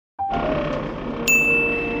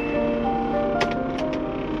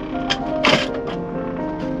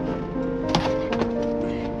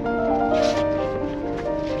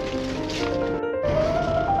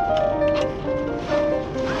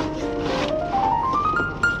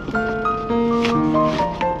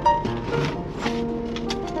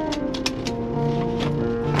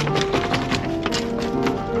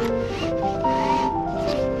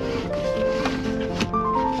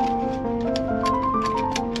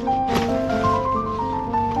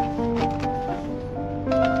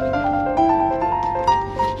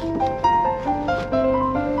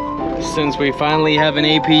since we finally have an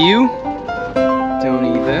APU. Don't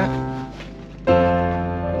need that.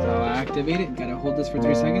 So I'll activate it. Gotta hold this for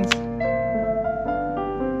 3 seconds. 1,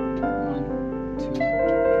 2, 3.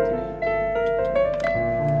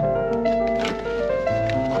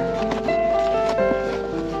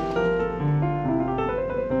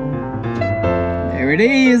 There it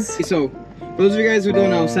is. So, for those of you guys who don't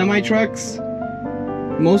know, semi trucks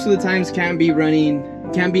most of the times can't be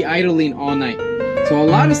idling all night. So a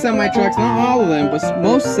lot of semi trucks, not all of them, but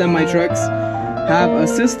most semi trucks have a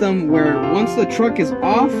system where once the truck is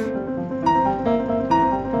off,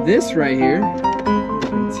 this right here,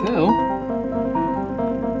 until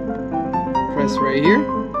press right here.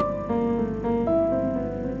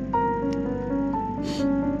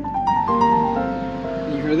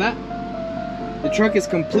 You hear that? The truck is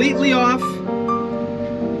completely off,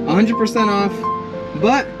 100% off,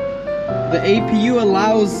 but the APU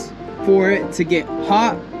allows for it to get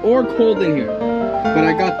hot or cold in here. But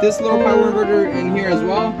I got this little power inverter in here as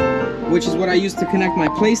well, which is what I use to connect my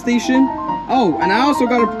PlayStation. Oh, and I also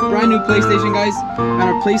got a brand new PlayStation, guys. I got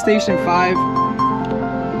a PlayStation 5.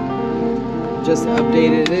 Just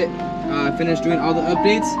updated it. I finished doing all the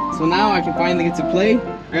updates, so now I can finally get to play.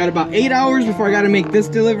 I got about 8 hours before I gotta make this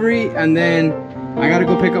delivery, and then I gotta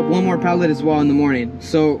go pick up one more pallet as well in the morning.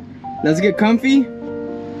 So let's get comfy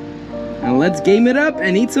and let's game it up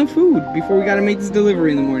and eat some food before we gotta make this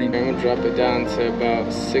delivery in the morning. I'm gonna drop it down to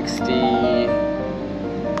about 60,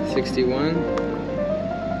 61.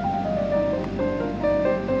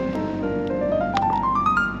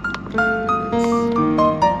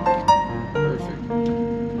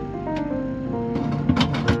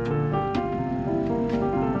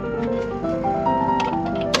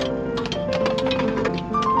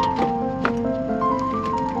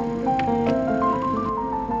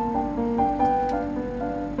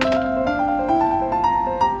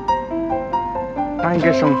 Try and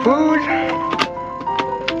get some food.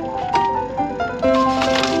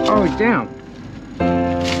 Oh damn.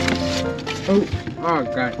 Oh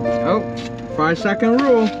god. Oh, 5-second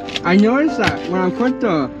rule. I noticed that when I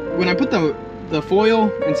put the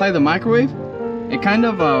foil inside the microwave, it kind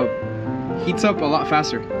of heats up a lot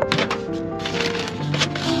faster.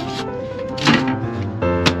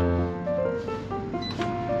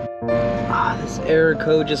 This error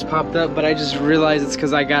code just popped up, but I just realized it's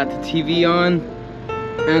because I got the TV on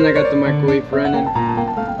and I got the microwave running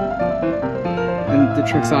and the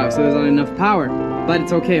truck's off, so there's not enough power. But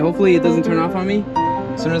it's okay, hopefully it doesn't turn off on me.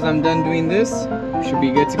 As soon as I'm done doing this, we should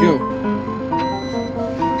be good to go.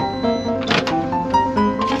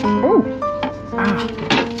 Oh! Ah!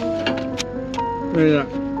 Look at that.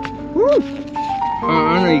 Woo! I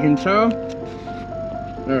don't know, you can tell.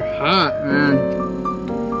 They're hot, man.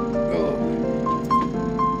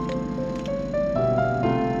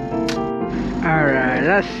 Alright,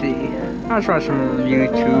 let's see. I'll try some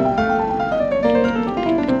YouTube.